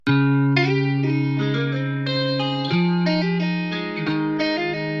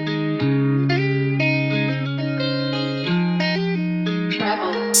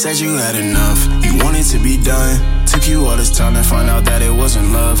Said you had enough, you wanted to be done. Took you all this time to find out that it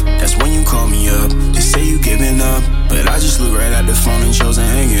wasn't love. That's when you called me up, to say you giving up. But I just looked right at the phone and chose to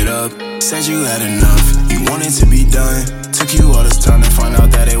hang it up. Said you had enough, you wanted to be done. Took you all this time to find out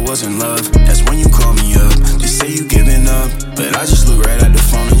that it wasn't love. That's when you called me up, to say you giving up. But I just looked right at the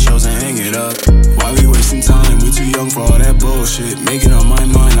phone and chose to hang it up. Why we wasting time? We too young for all that bullshit. Make it on my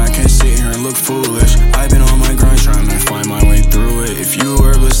mind, I can't sit here and look foolish. I've been on my grind trying to find my way through it. If you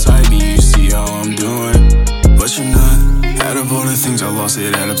were beside me, you see how I'm doing. But you're not. Out of all the things I lost,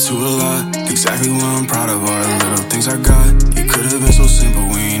 it add up to a lot. Exactly what I'm proud of, all the little things I got. It could have been so simple,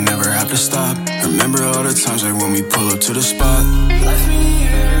 we ain't never have to stop. Remember all the times like when we pull up to the spot. Left me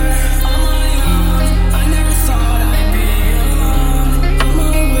here on my own. I never thought I'd be alone. On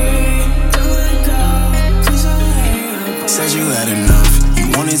my way to let go, 'cause I hate. Said you had enough, you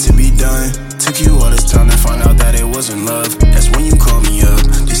wanted to be done. Took you all this time to find out that it wasn't love. That's when you called me up,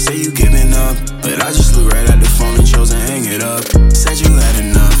 to say you giving up. But I just looked right at the phone and chose to hang it up. Said you had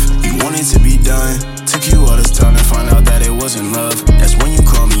enough, you wanted to be done. Took you all this time to find out that it wasn't love. That's